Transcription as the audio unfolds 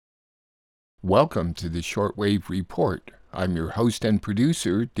Welcome to the Shortwave Report. I'm your host and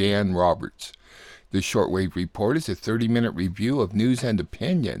producer, Dan Roberts. The Shortwave Report is a 30-minute review of news and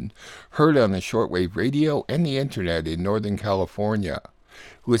opinion heard on the shortwave radio and the internet in Northern California.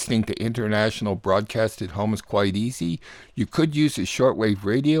 Listening to international broadcast at home is quite easy. You could use a shortwave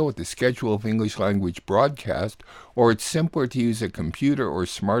radio with a schedule of English language broadcast, or it's simpler to use a computer or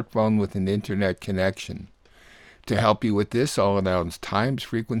smartphone with an internet connection. To help you with this, I'll announce times,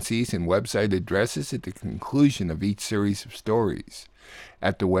 frequencies, and website addresses at the conclusion of each series of stories.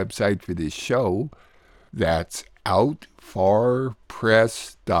 At the website for this show, that's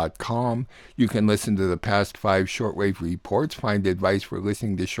outfarpress.com, you can listen to the past 5 shortwave reports, find advice for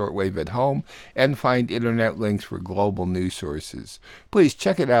listening to shortwave at home, and find internet links for global news sources. Please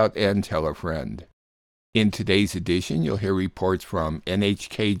check it out and tell a friend. In today's edition, you'll hear reports from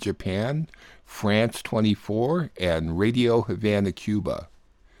NHK Japan, France 24, and Radio Havana, Cuba.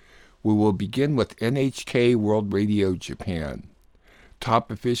 We will begin with NHK World Radio Japan. Top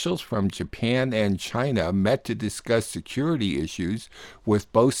officials from Japan and China met to discuss security issues,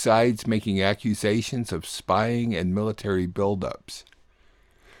 with both sides making accusations of spying and military buildups.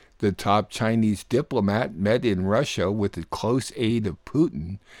 The top Chinese diplomat met in Russia with the close aid of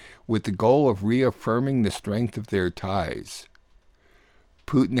Putin, with the goal of reaffirming the strength of their ties.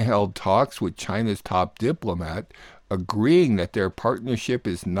 Putin held talks with China's top diplomat, agreeing that their partnership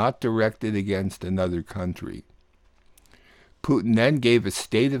is not directed against another country. Putin then gave a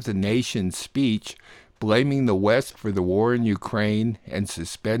State of the Nation speech, blaming the West for the war in Ukraine and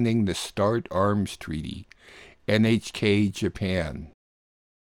suspending the START arms treaty. NHK Japan.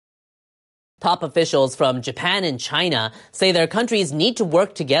 Top officials from Japan and China say their countries need to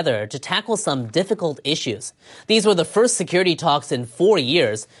work together to tackle some difficult issues. These were the first security talks in 4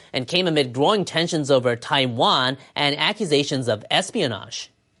 years and came amid growing tensions over Taiwan and accusations of espionage.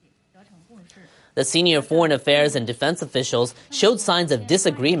 The senior foreign affairs and defense officials showed signs of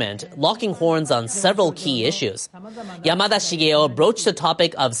disagreement, locking horns on several key issues. Yamada Shigeo broached the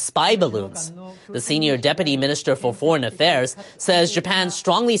topic of spy balloons. The senior deputy minister for foreign affairs says Japan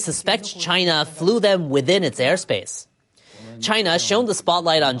strongly suspects China flew them within its airspace. China shone the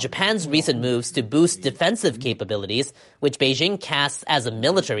spotlight on Japan's recent moves to boost defensive capabilities, which Beijing casts as a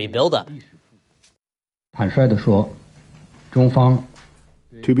military buildup.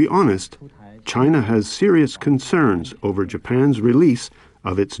 To be honest, China has serious concerns over Japan's release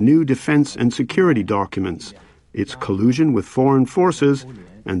of its new defense and security documents, its collusion with foreign forces,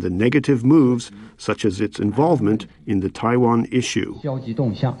 and the negative moves such as its involvement in the Taiwan issue.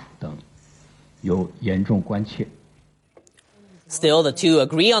 Still, the two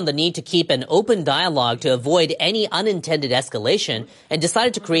agree on the need to keep an open dialogue to avoid any unintended escalation and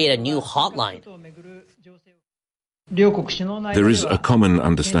decided to create a new hotline. There is a common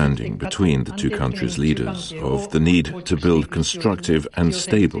understanding between the two countries' leaders of the need to build constructive and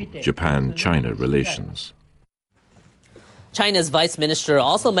stable Japan-China relations. China's vice minister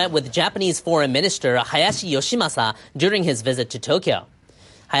also met with Japanese foreign minister Hayashi Yoshimasa during his visit to Tokyo.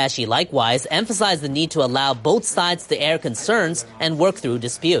 Hayashi likewise emphasized the need to allow both sides to air concerns and work through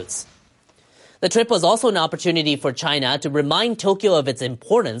disputes. The trip was also an opportunity for China to remind Tokyo of its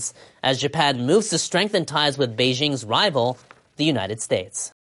importance as Japan moves to strengthen ties with Beijing's rival, the United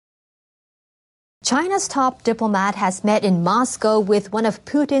States. China's top diplomat has met in Moscow with one of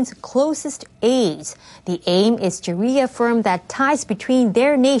Putin's closest aides. The aim is to reaffirm that ties between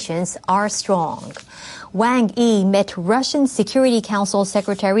their nations are strong. Wang Yi met Russian Security Council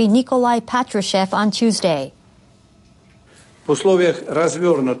Secretary Nikolai Patrushev on Tuesday.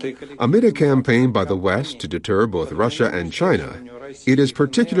 Amid a campaign by the West to deter both Russia and China, it is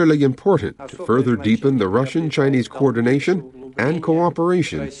particularly important to further deepen the Russian-Chinese coordination and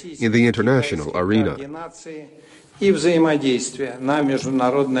cooperation in the international arena.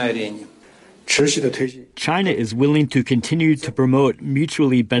 China is willing to continue to promote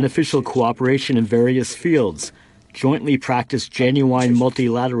mutually beneficial cooperation in various fields, jointly practice genuine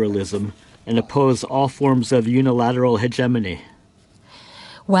multilateralism, and oppose all forms of unilateral hegemony.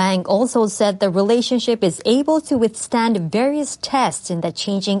 Wang also said the relationship is able to withstand various tests in the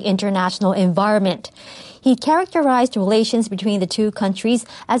changing international environment. He characterized relations between the two countries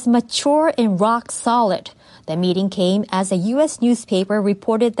as mature and rock solid. The meeting came as a U.S. newspaper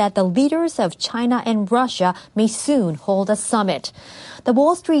reported that the leaders of China and Russia may soon hold a summit. The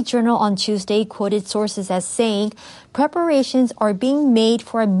Wall Street Journal on Tuesday quoted sources as saying preparations are being made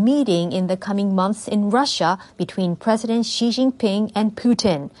for a meeting in the coming months in Russia between President Xi Jinping and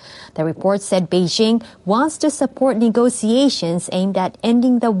Putin. The report said Beijing wants to support negotiations aimed at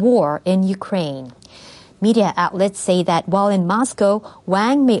ending the war in Ukraine. Media outlets say that while in Moscow,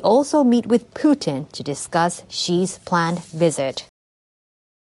 Wang may also meet with Putin to discuss Xi's planned visit.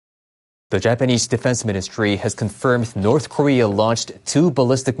 The Japanese Defense Ministry has confirmed North Korea launched 2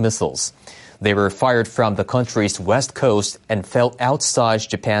 ballistic missiles. They were fired from the country's west coast and fell outside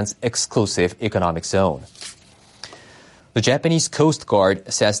Japan's exclusive economic zone. The Japanese Coast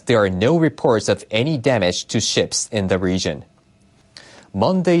Guard says there are no reports of any damage to ships in the region.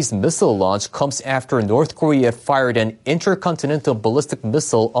 Monday's missile launch comes after North Korea fired an intercontinental ballistic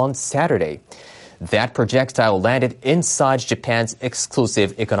missile on Saturday. That projectile landed inside Japan's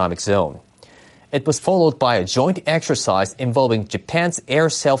exclusive economic zone. It was followed by a joint exercise involving Japan's Air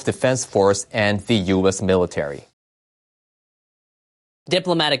Self-Defense Force and the U.S. military.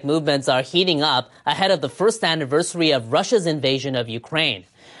 Diplomatic movements are heating up ahead of the first anniversary of Russia's invasion of Ukraine.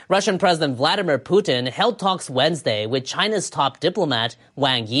 Russian President Vladimir Putin held talks Wednesday with China's top diplomat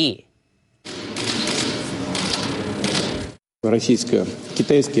Wang Yi.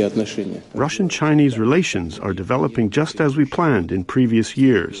 Russian-Chinese relations are developing just as we planned in previous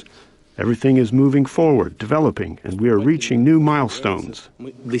years. Everything is moving forward, developing, and we are reaching new milestones.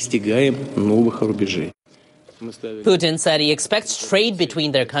 Putin said he expects trade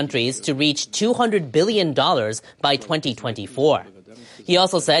between their countries to reach $200 billion by 2024. He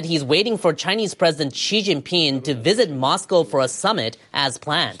also said he's waiting for Chinese President Xi Jinping to visit Moscow for a summit as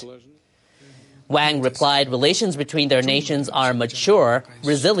planned. Wang replied relations between their nations are mature,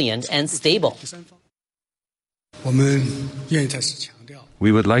 resilient, and stable.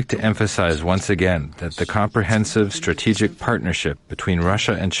 We would like to emphasize once again that the comprehensive strategic partnership between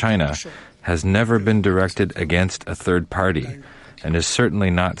Russia and China has never been directed against a third party and is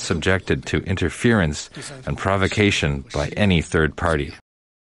certainly not subjected to interference and provocation by any third party.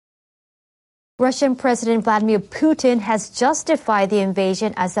 Russian President Vladimir Putin has justified the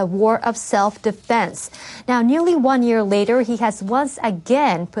invasion as a war of self-defense. Now, nearly 1 year later, he has once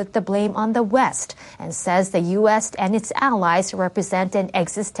again put the blame on the West and says the U.S. and its allies represent an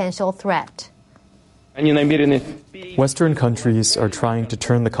existential threat. Western countries are trying to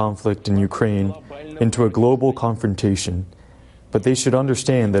turn the conflict in Ukraine into a global confrontation, but they should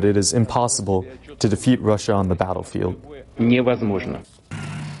understand that it is impossible to defeat Russia on the battlefield.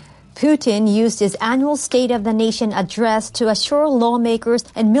 Putin used his annual State of the Nation address to assure lawmakers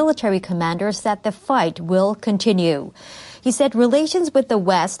and military commanders that the fight will continue. He said relations with the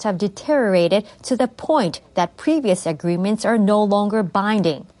West have deteriorated to the point that previous agreements are no longer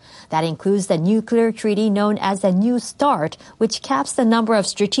binding. That includes the nuclear treaty known as the New START, which caps the number of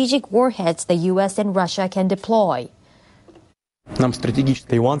strategic warheads the U.S. and Russia can deploy.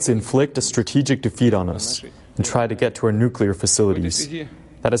 They want to inflict a strategic defeat on us and try to get to our nuclear facilities.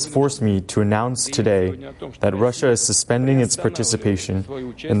 That has forced me to announce today that Russia is suspending its participation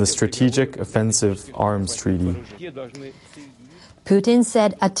in the Strategic Offensive Arms Treaty. Putin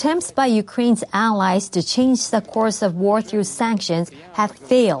said attempts by Ukraine's allies to change the course of war through sanctions have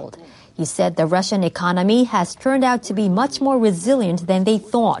failed. He said the Russian economy has turned out to be much more resilient than they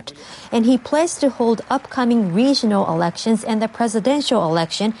thought, and he pledged to hold upcoming regional elections and the presidential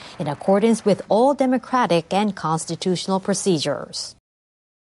election in accordance with all democratic and constitutional procedures.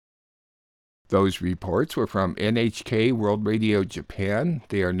 Those reports were from NHK World Radio Japan.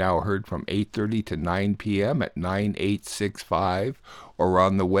 They are now heard from 8:30 to 9 p.m. at 9865 or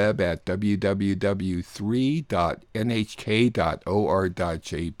on the web at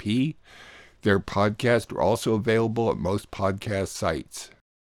www.3.nhk.or.jp. Their podcasts are also available at most podcast sites.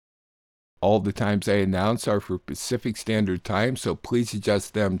 All the times I announce are for Pacific Standard Time, so please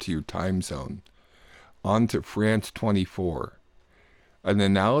adjust them to your time zone. On to France 24. An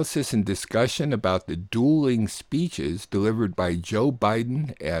analysis and discussion about the dueling speeches delivered by Joe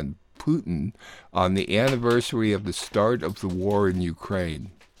Biden and Putin on the anniversary of the start of the war in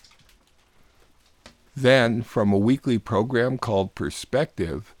Ukraine. Then, from a weekly program called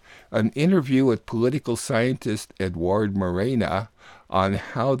Perspective, an interview with political scientist Eduard Morena on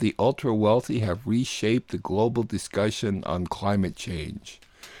how the ultra-wealthy have reshaped the global discussion on climate change.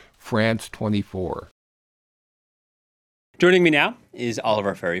 France 24. Joining me now is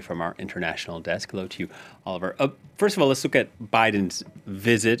Oliver Ferry from our international desk. Hello to you, Oliver. First of all, let's look at Biden's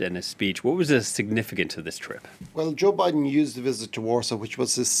visit and his speech. What was the significance of this trip? Well, Joe Biden used the visit to Warsaw, which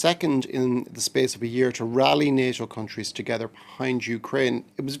was his second in the space of a year, to rally NATO countries together behind Ukraine.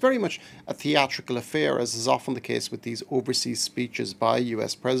 It was very much a theatrical affair, as is often the case with these overseas speeches by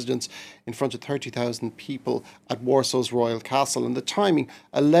US presidents in front of 30,000 people at Warsaw's Royal Castle. And the timing,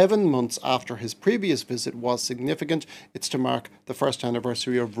 11 months after his previous visit, was significant. It's to mark the first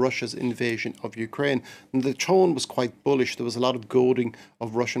anniversary of Russia's invasion of Ukraine. And the tone was quite bullish. There was a lot of goading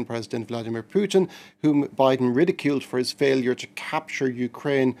of Russian President Vladimir Putin, whom Biden ridiculed for his failure to capture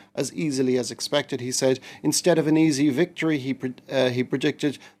Ukraine as easily as expected. He said instead of an easy victory, he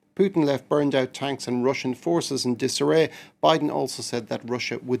predicted Putin left burned out tanks and Russian forces in disarray. Biden also said that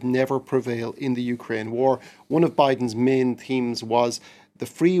Russia would never prevail in the Ukraine war. One of Biden's main themes was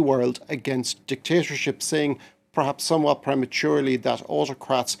the free world against dictatorship, saying perhaps somewhat prematurely that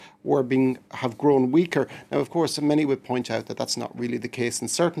autocrats have grown weaker. Now, of course, many would point out that that's not really the case in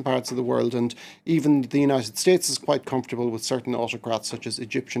certain parts of the world, and even the United States is quite comfortable with certain autocrats, such as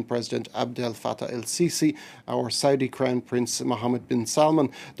Egyptian President Abdel Fattah el-Sisi or Saudi Crown Prince Mohammed bin Salman,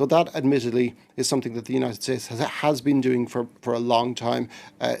 though that admittedly is something that the United States has been doing for a long time,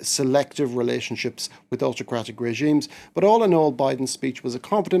 selective relationships with autocratic regimes. But all in all, Biden's speech was a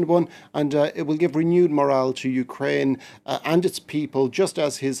confident one, and it will give renewed morale to Ukraine and its people, just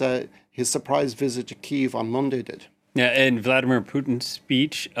as his surprise visit to Kyiv on Monday did. Yeah, in Vladimir Putin's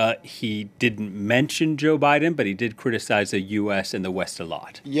speech, he didn't mention Joe Biden, but he did criticize the U.S. and the West a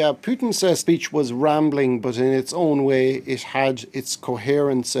lot. Yeah, Putin's speech was rambling, but in its own way, it had its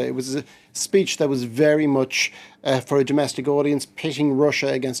coherence. It was a speech that was very much for a domestic audience, pitting Russia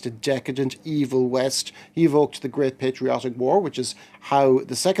against a decadent, evil West. He evoked the Great Patriotic War, which is how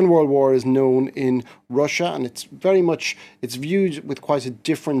the Second World War is known in Russia, and it's viewed with quite a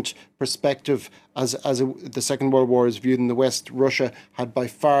different perspective as the Second World War is viewed in the West. Russia had by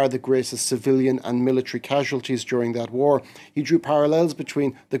far the greatest civilian and military casualties during that war. He drew parallels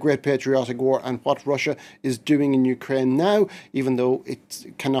between the Great Patriotic War and what Russia is doing in Ukraine now, even though it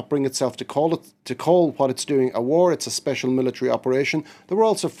cannot bring itself to call what it's doing a war. It's a special military operation. There were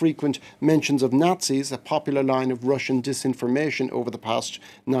also frequent mentions of Nazis, a popular line of Russian disinformation over the past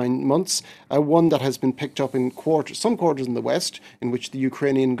 9 months, one that has been picked up in some quarters in the West, in which the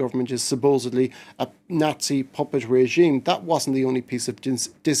Ukrainian government is supposedly a Nazi puppet regime. That wasn't the only piece of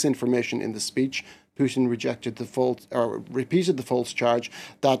disinformation in the speech. Putin repeated the false charge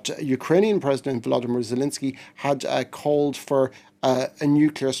that Ukrainian President Volodymyr Zelensky had called for a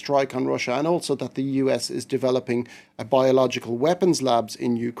nuclear strike on Russia, and also that the US is developing biological weapons labs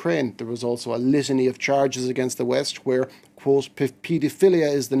in Ukraine. There was also a litany of charges against the West where, quote,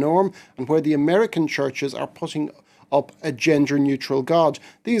 paedophilia is the norm, and where the American churches are putting up a gender-neutral God.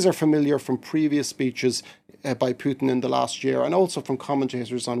 These are familiar from previous speeches by Putin in the last year, and also from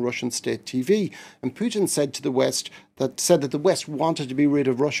commentators on Russian state TV. And Putin said that the West wanted to be rid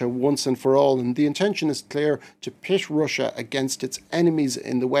of Russia once and for all, and the intention is clear: to pit Russia against its enemies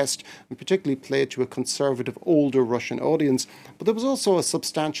in the West, and particularly play to a conservative, older Russian audience. But there was also a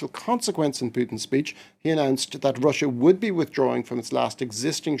substantial consequence in Putin's speech. He announced that Russia would be withdrawing from its last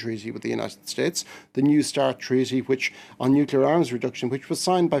existing treaty with the United States, the New START treaty on nuclear arms reduction, which was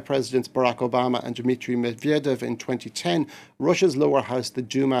signed by Presidents Barack Obama and Dmitry Medvedev in 2010. Russia's lower house, the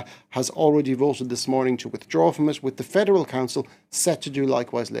Duma, has already voted this morning to withdraw from it, with the Federal Council set to do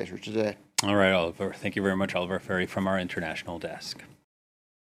likewise later today. All right, Oliver. Thank you very much, Oliver Ferry, from our international desk.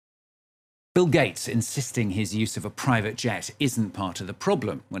 Bill Gates insisting his use of a private jet isn't part of the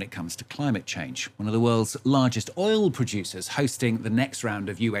problem when it comes to climate change. One of the world's largest oil producers hosting the next round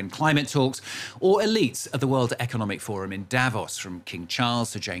of UN climate talks, or elites at the World Economic Forum in Davos, from King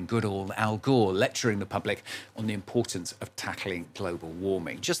Charles to Jane Goodall, Al Gore, lecturing the public on the importance of tackling global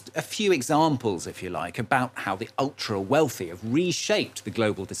warming. Just a few examples, if you like, about how the ultra-wealthy have reshaped the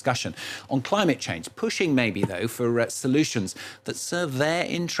global discussion on climate change, pushing maybe, though, for solutions that serve their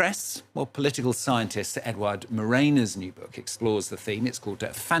interests. Well, political scientist Edouard Morena's new book explores the theme. It's called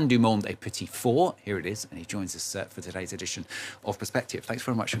Fin du Monde et Petit Four. Here it is, and he joins us for today's edition of Perspective. Thanks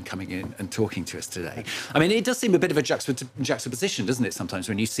very much for coming in and talking to us today. I mean, it does seem a bit of a juxtaposition, doesn't it, sometimes,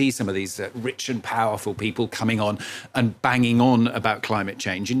 when you see some of these rich and powerful people coming on and banging on about climate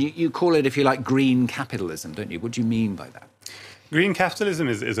change. And you call it, if you like, green capitalism, don't you? What do you mean by that? Green capitalism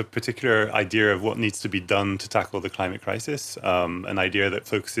is a particular idea of what needs to be done to tackle the climate crisis, an idea that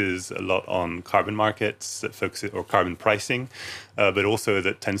focuses a lot on carbon markets, or carbon pricing, but also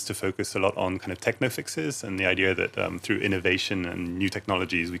that tends to focus a lot on kind of techno fixes and the idea that through innovation and new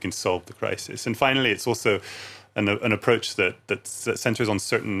technologies we can solve the crisis. And finally, it's also an approach that centers on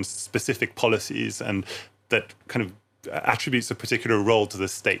certain specific policies and that kind of attributes a particular role to the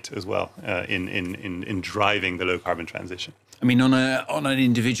state as well in driving the low carbon transition. I mean, on an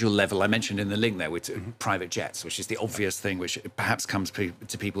individual level, I mentioned in the link there with private jets, which is the obvious thing which perhaps comes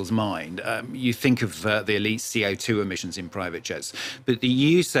to people's mind. You think of the elite CO2 emissions in private jets, but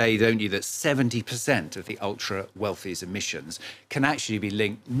you say, don't you, that 70% of the ultra-wealthy's emissions can actually be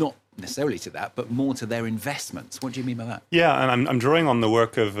linked not necessarily to that, but more to their investments. What do you mean by that? Yeah, and I'm drawing on the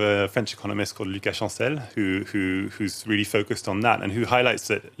work of a French economist called Lucas Chancel, who's really focused on that, and who highlights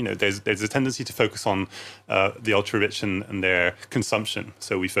that there's a tendency to focus on the ultra rich and their consumption.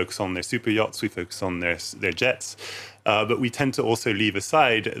 So we focus on their super yachts, we focus on their jets. But we tend to also leave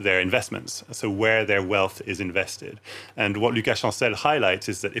aside their investments, so where their wealth is invested. And what Lucas Chancel highlights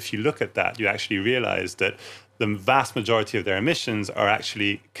is that if you look at that, you actually realize that the vast majority of their emissions are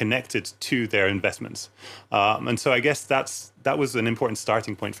actually connected to their investments. And so I guess that was an important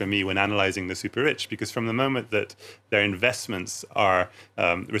starting point for me when analyzing the super rich, because from the moment that their investments are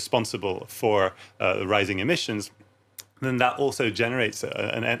responsible for the rising emissions, then that also generates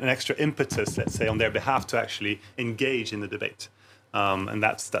an extra impetus, let's say, on their behalf to actually engage in the debate. And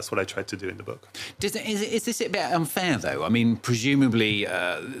that's what I tried to do in the book. Is this a bit unfair, though? I mean, presumably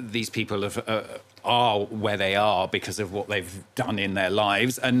these people are where they are because of what they've done in their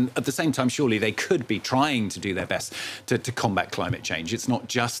lives. And at the same time, surely they could be trying to do their best to combat climate change. It's not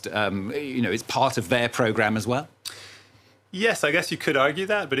just, it's part of their program as well. Yes, I guess you could argue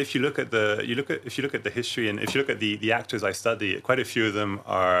that, but if you look at the history and if you look at the actors I study, quite a few of them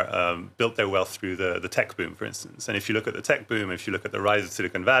are built their wealth through the tech boom, for instance. And if you look at the tech boom, if you look at the rise of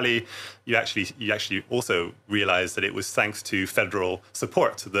Silicon Valley, you actually also realize that it was thanks to federal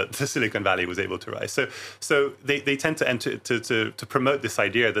support that the Silicon Valley was able to rise. So they tend to promote this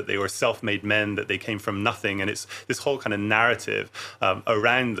idea that they were self-made men, that they came from nothing, and it's this whole kind of narrative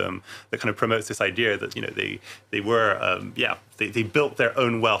around them that kind of promotes this idea that they were. They built their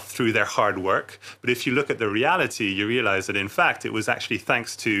own wealth through their hard work. But if you look at the reality, you realize that, in fact, it was actually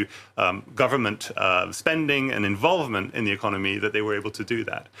thanks to government spending and involvement in the economy that they were able to do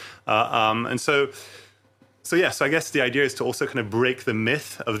that. So I guess the idea is to also kind of break the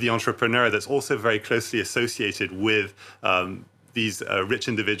myth of the entrepreneur that's also very closely associated with these rich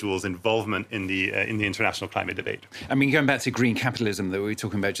individuals' involvement in the international climate debate. I mean, going back to green capitalism that we were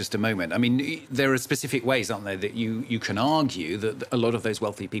talking about just a moment, I mean, there are specific ways, aren't there, that you can argue that a lot of those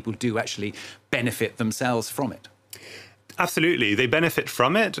wealthy people do actually benefit themselves from it? Absolutely, they benefit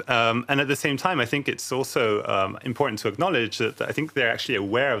from it, and at the same time, I think it's also important to acknowledge that I think they're actually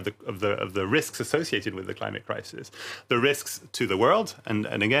aware of the risks associated with the climate crisis, the risks to the world. And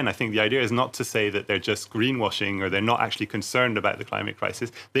again, I think the idea is not to say that they're just greenwashing or they're not actually concerned about the climate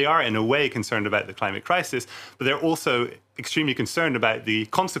crisis. They are, in a way, concerned about the climate crisis, but they're also extremely concerned about the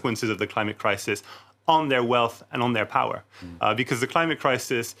consequences of the climate crisis on their wealth and on their power, because the climate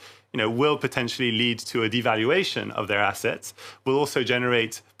crisis will potentially lead to a devaluation of their assets, will also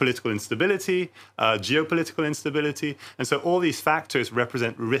generate political instability, geopolitical instability. And so all these factors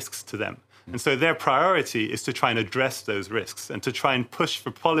represent risks to them. And so their priority is to try and address those risks and to try and push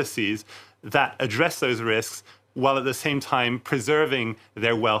for policies that address those risks while at the same time preserving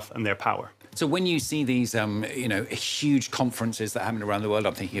their wealth and their power. So when you see these, huge conferences that happen around the world,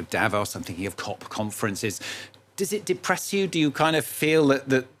 I'm thinking of Davos, I'm thinking of COP conferences, does it depress you? Do you kind of feel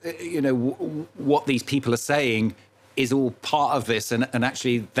that what these people are saying is all part of this and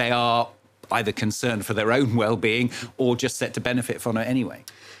actually they are either concerned for their own well-being or just set to benefit from it anyway?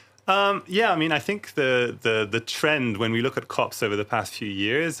 I mean, I think the trend when we look at COPs over the past few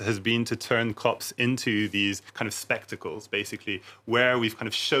years has been to turn COPs into these kind of spectacles, basically, where we've kind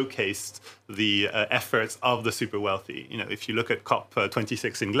of showcased the efforts of the super wealthy. If you look at COP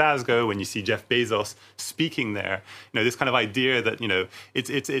 26 in Glasgow, when you see Jeff Bezos speaking there, this kind of idea that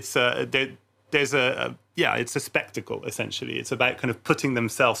it's a spectacle, essentially. It's about kind of putting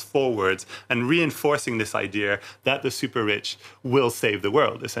themselves forward and reinforcing this idea that the super rich will save the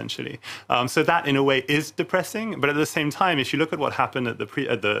world, essentially. So that, in a way, is depressing. But at the same time, if you look at what happened at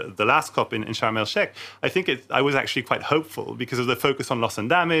the last COP in Sharm el-Sheikh, I think I was actually quite hopeful because of the focus on loss and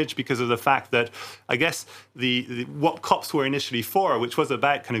damage, because of the fact that, I guess, what COPs were initially for, which was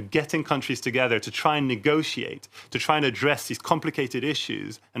about kind of getting countries together to try and negotiate, to try and address these complicated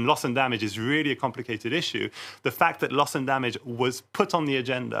issues, and loss and damage is really a complicated issue. The fact that loss and damage was put on the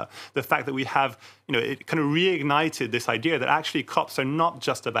agenda, the fact that we have, it kind of reignited this idea that actually COPs are not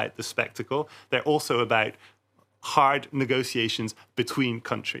just about the spectacle, they're also about hard negotiations between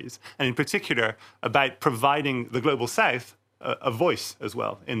countries, and in particular about providing the Global South a voice as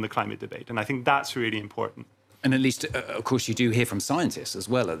well in the climate debate. And I think that's really important. And at least, of course, you do hear from scientists as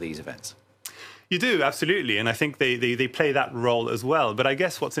well at these events. You do, absolutely. And I think they play that role as well. But I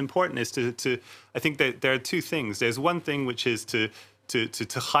guess what's important is I think that there are two things. There's one thing which is to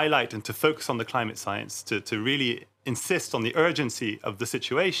highlight and to focus on the climate science, to really insist on the urgency of the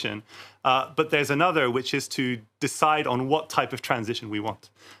situation, but there's another, which is to decide on what type of transition we want.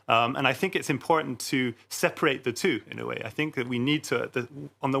 And I think it's important to separate the two in a way. I think that we need to,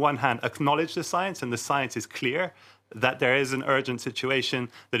 on the one hand, acknowledge the science, and the science is clear that there is an urgent situation,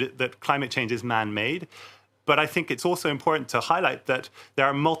 that climate change is man-made. But I think it's also important to highlight that there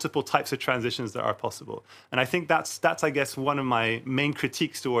are multiple types of transitions that are possible. And I think that's I guess, one of my main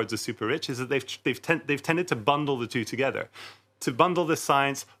critiques towards the super rich, is that they've tended to bundle the two together, to bundle the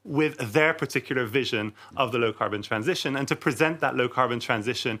science with their particular vision of the low-carbon transition, and to present that low-carbon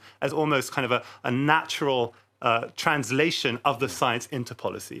transition as almost kind of a natural translation of the science into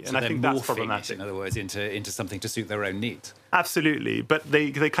policy. And I think that's problematic. In other words, into something to suit their own needs. Absolutely. But they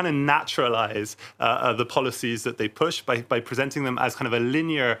kind of naturalize the policies that they push by presenting them as kind of a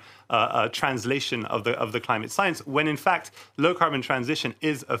linear translation of the climate science, when in fact low carbon transition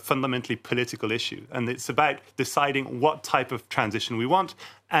is a fundamentally political issue. And it's about deciding what type of transition we want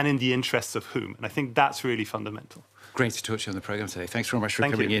and in the interests of whom. And I think that's really fundamental. Great to talk to you on the programme today. Thanks very much for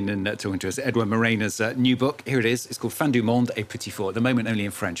coming in and talking to us. Edouard Morena's new book, here it is. It's called Fin du Monde et Petit Four. At the moment only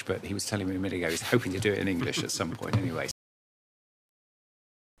in French, but he was telling me a minute ago he's hoping to do it in English at some point anyway.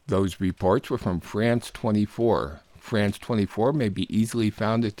 Those reports were from France 24. France 24 may be easily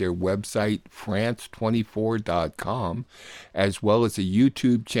found at their website, france24.com, as well as a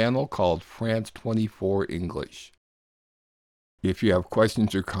YouTube channel called France 24 English. If you have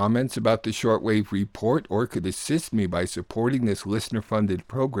questions or comments about the Shortwave Report or could assist me by supporting this listener-funded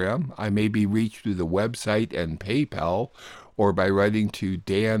program, I may be reached through the website and PayPal, or by writing to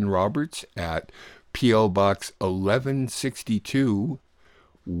Dan Roberts at P.O. Box 1162,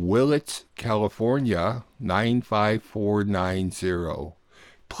 Willits, California, 95490.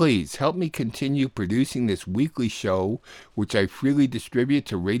 Please help me continue producing this weekly show, which I freely distribute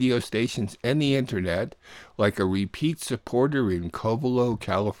to radio stations and the internet, like a repeat supporter in Covelo,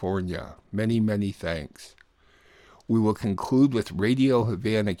 California. Many, many thanks. We will conclude with Radio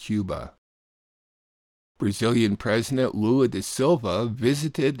Havana, Cuba. Brazilian President Lula da Silva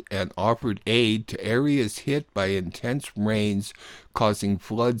visited and offered aid to areas hit by intense rains causing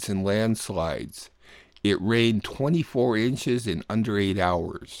floods and landslides. It rained 24 inches in under 8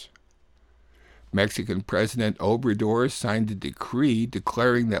 hours. Mexican President Obrador signed a decree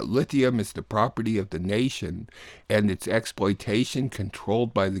declaring that lithium is the property of the nation and its exploitation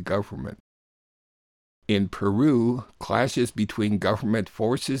controlled by the government. In Peru, clashes between government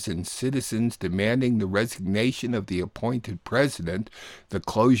forces and citizens demanding the resignation of the appointed president, the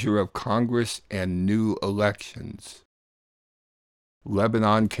closure of Congress, and new elections.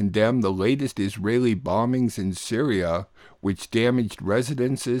 Lebanon condemned the latest Israeli bombings in Syria, which damaged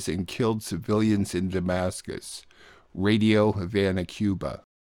residences and killed civilians in Damascus. Radio Havana, Cuba.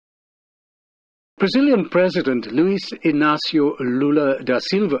 Brazilian President Luiz Inácio Lula da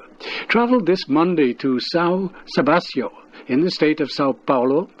Silva traveled this Monday to São Sebastião in the state of São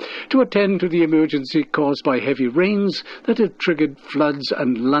Paulo to attend to the emergency caused by heavy rains that have triggered floods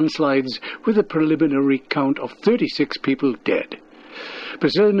and landslides, with a preliminary count of 36 people dead.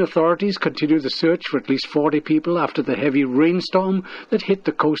 Brazilian authorities continue the search for at least 40 people after the heavy rainstorm that hit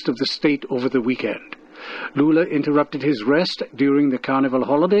the coast of the state over the weekend. Lula interrupted his rest during the Carnival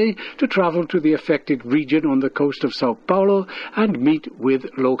holiday to travel to the affected region on the coast of São Paulo and meet with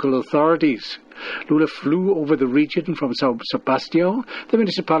local authorities. Lula flew over the region from São Sebastião, the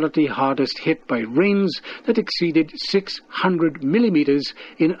municipality hardest hit by rains that exceeded 600 millimeters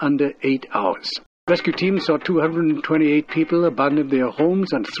in under 8 hours. Rescue teams saw 228 people abandon their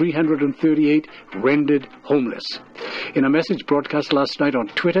homes and 338 rendered homeless. In a message broadcast last night on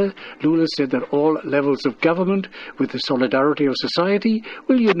Twitter, Lula said that all levels of government, with the solidarity of society,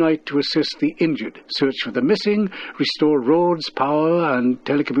 will unite to assist the injured, search for the missing, restore roads, power and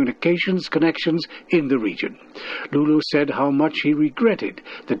telecommunications connections in the region. Lula said how much he regretted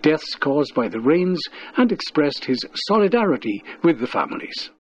the deaths caused by the rains and expressed his solidarity with the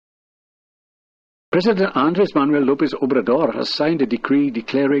families. President Andrés Manuel López Obrador has signed a decree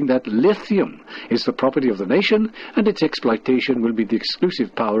declaring that lithium is the property of the nation and its exploitation will be the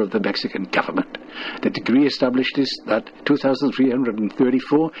exclusive power of the Mexican government. The decree establishes that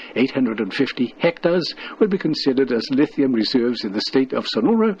 2,334,850 hectares will be considered as lithium reserves in the state of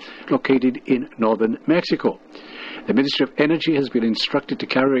Sonora, located in northern Mexico. The Ministry of Energy has been instructed to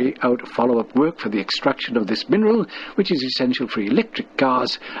carry out follow-up work for the extraction of this mineral, which is essential for electric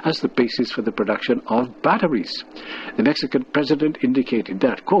cars as the basis for the production of batteries. The Mexican president indicated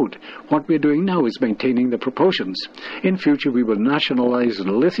that, quote, "What we're doing now is maintaining the proportions. In future, we will nationalize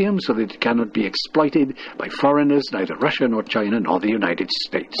lithium so that it cannot be exploited by foreigners, neither Russia nor China nor the United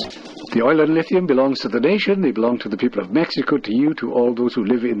States." The oil and lithium belongs to the nation. They belong to the people of Mexico, to you, to all those who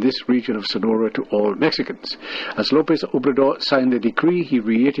live in this region of Sonora, to all Mexicans. As López Obrador signed the decree, he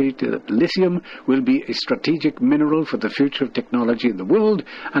reiterated that lithium will be a strategic mineral for the future of technology in the world,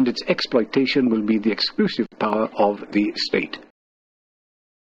 and its exploitation will be the exclusive power of the state.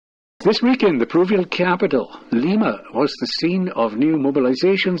 This weekend, the Peruvian capital, Lima, was the scene of new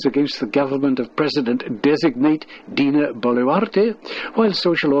mobilizations against the government of President-designate Dina Boluarte, while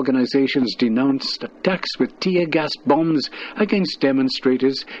social organizations denounced attacks with tear gas bombs against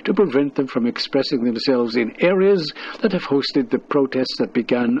demonstrators to prevent them from expressing themselves in areas that have hosted the protests that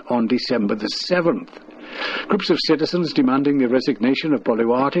began on December the 7th. Groups of citizens demanding the resignation of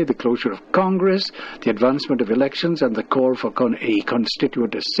Boluarte, the closure of Congress, the advancement of elections, and the call for a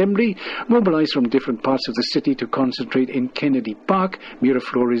constituent assembly mobilized from different parts of the city to concentrate in Kennedy Park,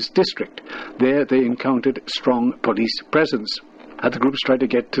 Miraflores district. There they encountered strong police presence. The groups tried to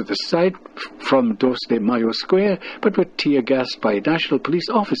get to the site from Dos de Mayo Square, but were tear-gassed by national police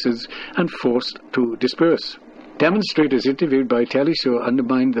officers and forced to disperse. Demonstrators interviewed by Teleso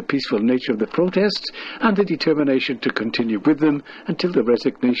undermined the peaceful nature of the protests and the determination to continue with them until the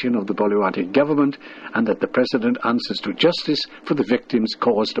resignation of the Boluarte government, and that the president answers to justice for the victims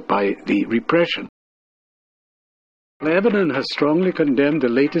caused by the repression. Lebanon has strongly condemned the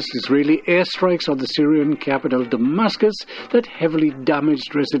latest Israeli airstrikes on the Syrian capital Damascus that heavily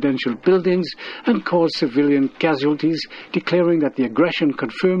damaged residential buildings and caused civilian casualties, declaring that the aggression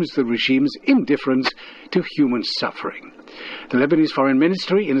confirms the regime's indifference to human suffering. The Lebanese Foreign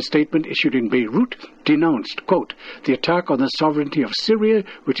Ministry, in a statement issued in Beirut, denounced, quote, "the attack on the sovereignty of Syria,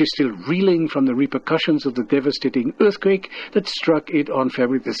 which is still reeling from the repercussions of the devastating earthquake that struck it on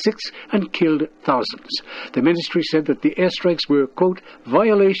February the 6th and killed thousands." The ministry said that the airstrikes were, quote,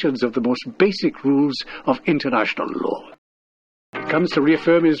 "violations of the most basic rules of international law." It comes to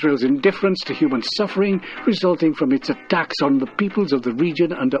reaffirm Israel's indifference to human suffering resulting from its attacks on the peoples of the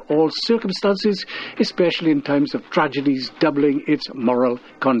region under all circumstances, especially in times of tragedies, doubling its moral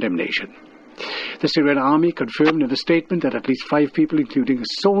condemnation. The Syrian army confirmed in a statement that at least 5 people, including a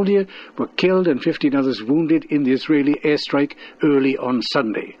soldier, were killed and 15 others wounded in the Israeli airstrike early on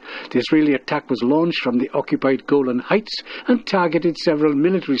Sunday. The Israeli attack was launched from the occupied Golan Heights and targeted several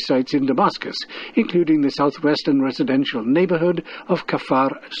military sites in Damascus, including the southwestern residential neighborhood of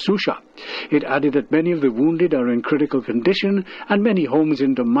Kafar Susha. It added that many of the wounded are in critical condition and many homes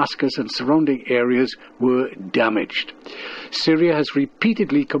in Damascus and surrounding areas were damaged. Syria has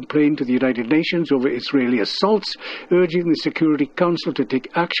repeatedly complained to the United Nations over Israeli assaults, urging the Security Council to take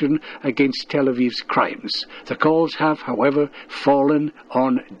action against Tel Aviv's crimes. The calls have, however, fallen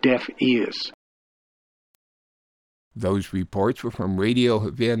on deaf ears. Those reports were from Radio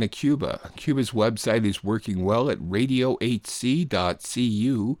Havana, Cuba. Cuba's website is working well at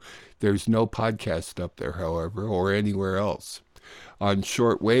radio8c.cu. There's no podcast up there, however, or anywhere else. On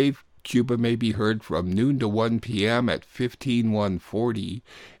shortwave, Cuba may be heard from noon to 1 p.m. at 15140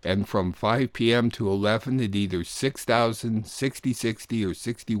 and from 5 p.m. to 11 at either 6000, 6060, or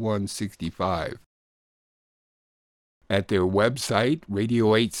 6165. At their website,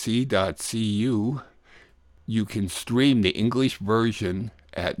 radio8c.cu, you can stream the English version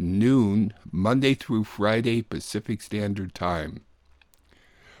at noon, Monday through Friday, Pacific Standard Time.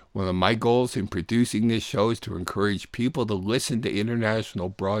 One of my goals in producing this show is to encourage people to listen to international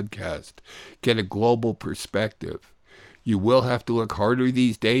broadcast, get a global perspective. You will have to look harder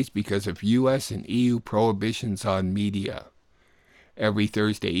these days because of U.S. and EU prohibitions on media. Every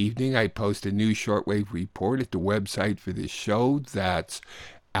Thursday evening, I post a new shortwave report at the website for this show. That's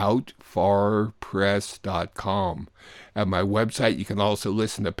outfarpress.com. At my website, you can also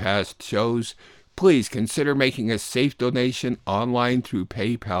listen to past shows. Please consider making a safe donation online through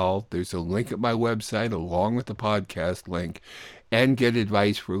PayPal. There's a link at my website along with the podcast link, and get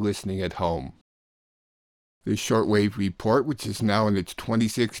advice for listening at home. The Shortwave Report, which is now in its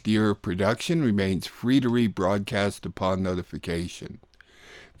 26th year of production, remains free to rebroadcast upon notification.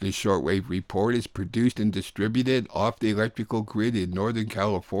 The Shortwave Report is produced and distributed off the electrical grid in Northern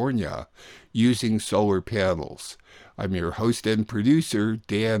California using solar panels. I'm your host and producer,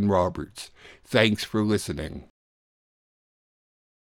 Dan Roberts. Thanks for listening.